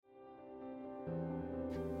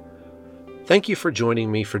Thank you for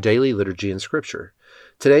joining me for Daily Liturgy and Scripture.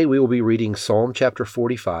 Today we will be reading Psalm chapter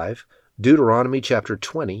 45, Deuteronomy chapter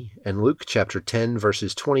 20, and Luke chapter 10,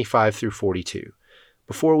 verses 25 through 42.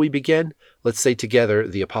 Before we begin, let's say together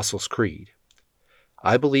the Apostles' Creed.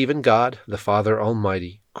 I believe in God, the Father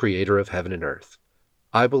Almighty, creator of heaven and earth.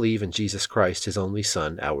 I believe in Jesus Christ, his only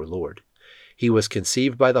Son, our Lord. He was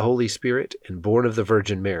conceived by the Holy Spirit and born of the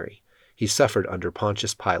Virgin Mary. He suffered under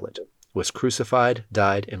Pontius Pilate, was crucified,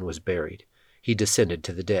 died, and was buried. He descended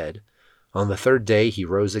to the dead. On the third day he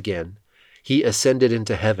rose again. He ascended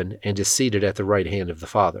into heaven and is seated at the right hand of the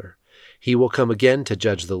Father. He will come again to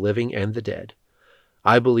judge the living and the dead.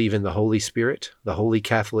 I believe in the Holy Spirit, the Holy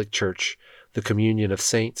Catholic Church, the communion of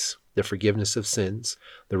saints, the forgiveness of sins,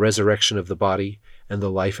 the resurrection of the body, and the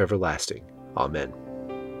life everlasting. Amen.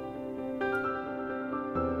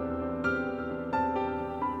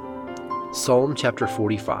 Psalm chapter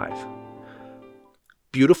 45.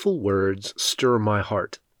 Beautiful words stir my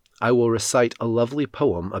heart. I will recite a lovely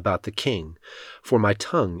poem about the King, for my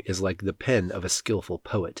tongue is like the pen of a skillful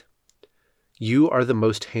poet. You are the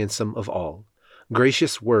most handsome of all.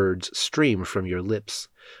 Gracious words stream from your lips.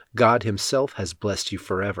 God himself has blessed you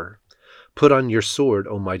forever. Put on your sword,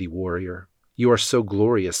 O mighty warrior. You are so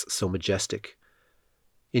glorious, so majestic.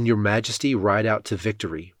 In your majesty ride out to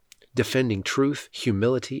victory. Defending truth,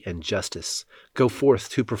 humility, and justice, go forth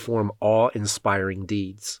to perform awe-inspiring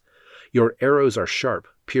deeds. Your arrows are sharp,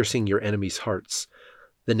 piercing your enemies' hearts.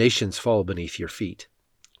 The nations fall beneath your feet.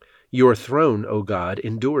 Your throne, O God,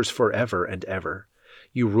 endures forever and ever.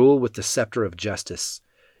 You rule with the scepter of justice.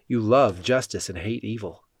 You love justice and hate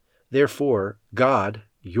evil. Therefore, God,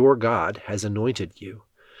 your God, has anointed you,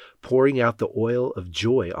 pouring out the oil of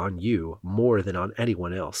joy on you more than on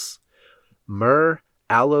anyone else. Myrrh,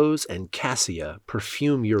 aloes, and cassia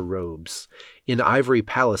perfume your robes. In ivory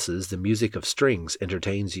palaces the music of strings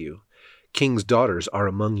entertains you. Kings' daughters are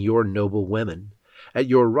among your noble women. At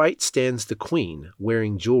your right stands the queen,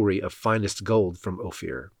 wearing jewelry of finest gold from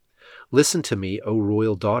Ophir. Listen to me, O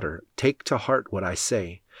royal daughter. Take to heart what I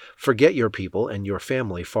say. Forget your people and your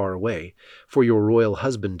family far away, for your royal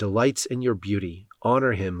husband delights in your beauty.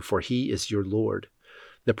 Honor him, for he is your Lord.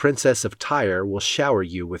 The princess of Tyre will shower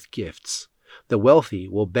you with gifts. The wealthy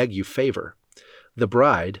will beg you favor. The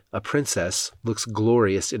bride, a princess, looks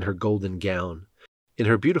glorious in her golden gown. In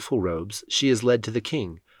her beautiful robes, she is led to the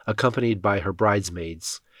king, accompanied by her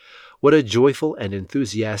bridesmaids. What a joyful and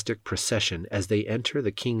enthusiastic procession as they enter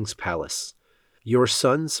the king's palace. Your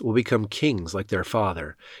sons will become kings like their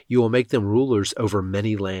father. You will make them rulers over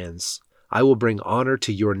many lands. I will bring honor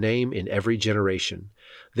to your name in every generation.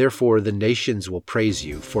 Therefore the nations will praise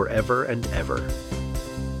you forever and ever.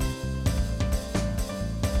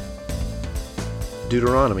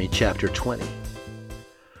 Deuteronomy chapter 20.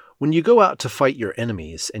 When you go out to fight your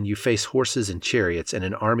enemies, and you face horses and chariots and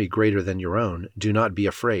an army greater than your own, do not be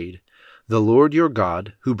afraid. The Lord your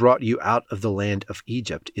God, who brought you out of the land of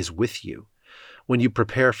Egypt, is with you. When you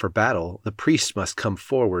prepare for battle, the priest must come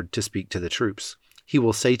forward to speak to the troops. He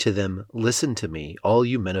will say to them, Listen to me, all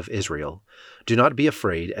you men of Israel. Do not be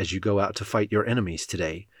afraid as you go out to fight your enemies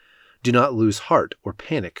today. Do not lose heart or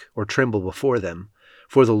panic or tremble before them.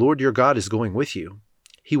 For the Lord your God is going with you.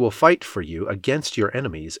 He will fight for you against your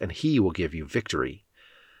enemies, and he will give you victory.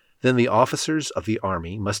 Then the officers of the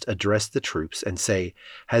army must address the troops and say,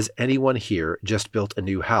 Has anyone here just built a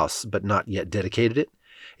new house but not yet dedicated it?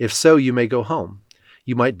 If so, you may go home.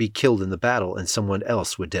 You might be killed in the battle, and someone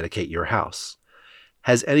else would dedicate your house.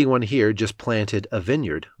 Has anyone here just planted a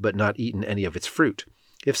vineyard but not eaten any of its fruit?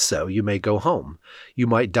 If so, you may go home. You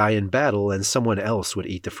might die in battle, and someone else would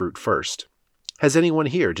eat the fruit first. Has anyone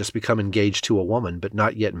here just become engaged to a woman but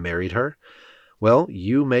not yet married her? Well,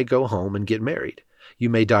 you may go home and get married. You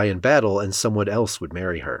may die in battle, and someone else would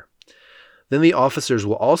marry her. Then the officers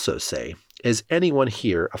will also say, Is anyone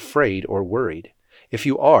here afraid or worried? If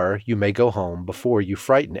you are, you may go home before you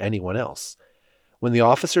frighten anyone else. When the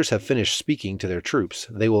officers have finished speaking to their troops,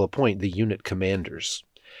 they will appoint the unit commanders.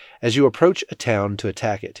 As you approach a town to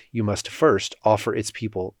attack it, you must first offer its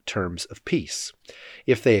people terms of peace.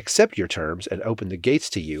 If they accept your terms and open the gates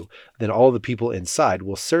to you, then all the people inside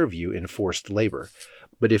will serve you in forced labor.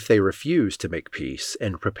 But if they refuse to make peace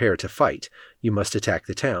and prepare to fight, you must attack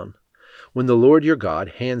the town. When the Lord your God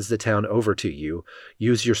hands the town over to you,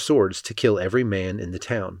 use your swords to kill every man in the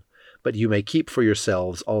town. But you may keep for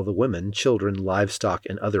yourselves all the women, children, livestock,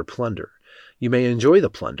 and other plunder. You may enjoy the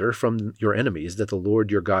plunder from your enemies that the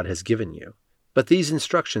Lord your God has given you. But these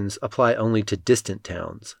instructions apply only to distant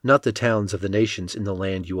towns, not the towns of the nations in the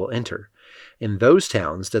land you will enter. In those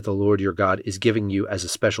towns that the Lord your God is giving you as a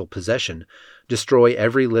special possession, destroy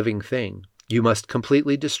every living thing. You must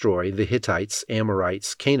completely destroy the Hittites,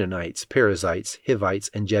 Amorites, Canaanites, Perizzites, Hivites,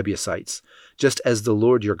 and Jebusites, just as the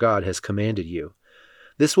Lord your God has commanded you.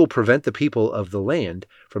 This will prevent the people of the land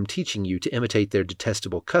from teaching you to imitate their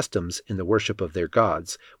detestable customs in the worship of their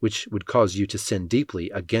gods, which would cause you to sin deeply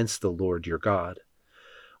against the Lord your God.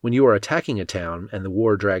 When you are attacking a town and the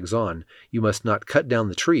war drags on, you must not cut down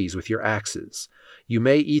the trees with your axes. You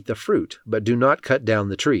may eat the fruit, but do not cut down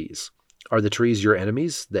the trees. Are the trees your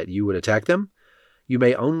enemies, that you would attack them? You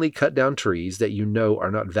may only cut down trees that you know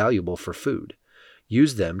are not valuable for food.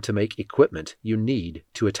 Use them to make equipment you need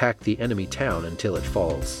to attack the enemy town until it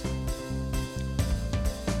falls.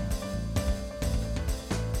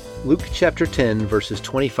 Luke chapter 10, verses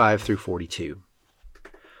 25 through 42.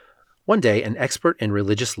 One day, an expert in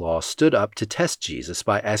religious law stood up to test Jesus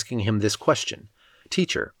by asking him this question: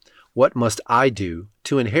 "Teacher, what must I do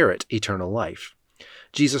to inherit eternal life?"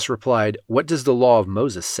 Jesus replied, "What does the law of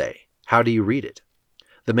Moses say? How do you read it?"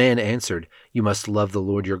 The man answered, "You must love the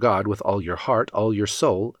Lord your God with all your heart, all your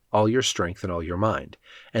soul, all your strength, and all your mind,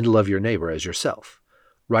 and love your neighbor as yourself."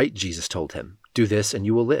 "Right," Jesus told him. "Do this and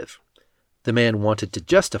you will live." The man wanted to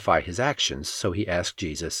justify his actions, so he asked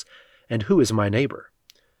Jesus, "And who is my neighbor?"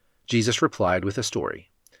 Jesus replied with a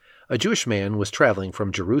story. A Jewish man was traveling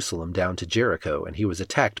from Jerusalem down to Jericho, and he was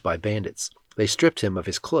attacked by bandits. They stripped him of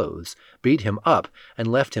his clothes, beat him up,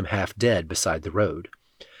 and left him half dead beside the road.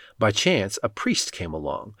 By chance, a priest came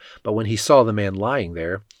along, but when he saw the man lying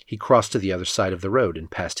there, he crossed to the other side of the road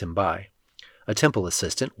and passed him by. A temple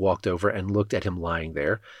assistant walked over and looked at him lying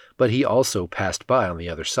there, but he also passed by on the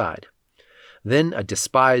other side. Then a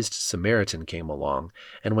despised Samaritan came along,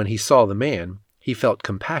 and when he saw the man, he felt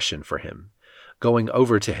compassion for him. Going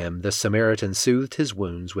over to him, the Samaritan soothed his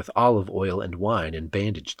wounds with olive oil and wine and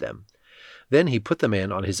bandaged them. Then he put the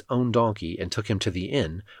man on his own donkey and took him to the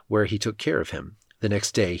inn, where he took care of him. The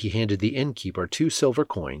next day he handed the innkeeper 2 silver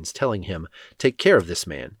coins, telling him, "Take care of this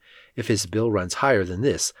man. If his bill runs higher than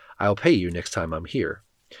this, I'll pay you next time I'm here."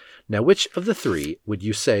 "Now which of the 3 would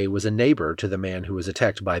you say was a neighbor to the man who was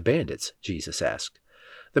attacked by bandits?" Jesus asked.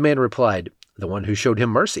 The man replied, "The one who showed him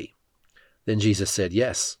mercy." Then Jesus said,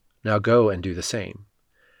 "Yes, now go and do the same."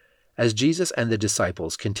 As Jesus and the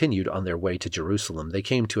disciples continued on their way to Jerusalem, they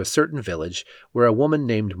came to a certain village where a woman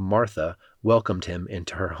named Martha welcomed him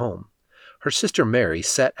into her home. Her sister Mary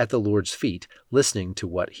sat at the Lord's feet, listening to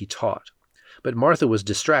what he taught. But Martha was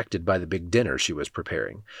distracted by the big dinner she was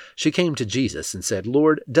preparing. She came to Jesus and said,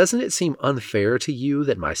 "Lord, doesn't it seem unfair to you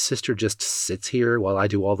that my sister just sits here while I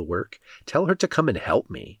do all the work? Tell her to come and help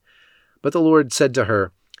me." But the Lord said to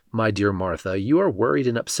her, "My dear Martha, you are worried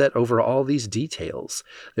and upset over all these details.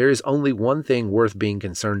 There is only one thing worth being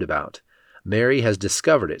concerned about. Mary has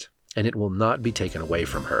discovered it, and it will not be taken away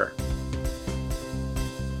from her."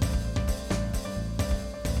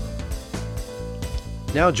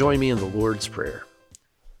 Now join me in the Lord's Prayer.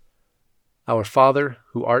 Our Father,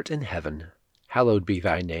 who art in heaven, hallowed be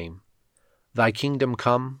thy name. Thy kingdom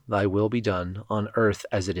come, thy will be done, on earth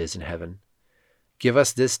as it is in heaven. Give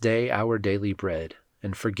us this day our daily bread,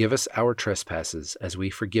 and forgive us our trespasses, as we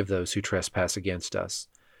forgive those who trespass against us.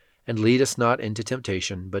 And lead us not into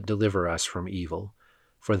temptation, but deliver us from evil.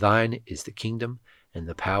 For thine is the kingdom, and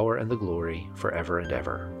the power, and the glory, forever and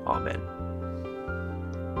ever. Amen.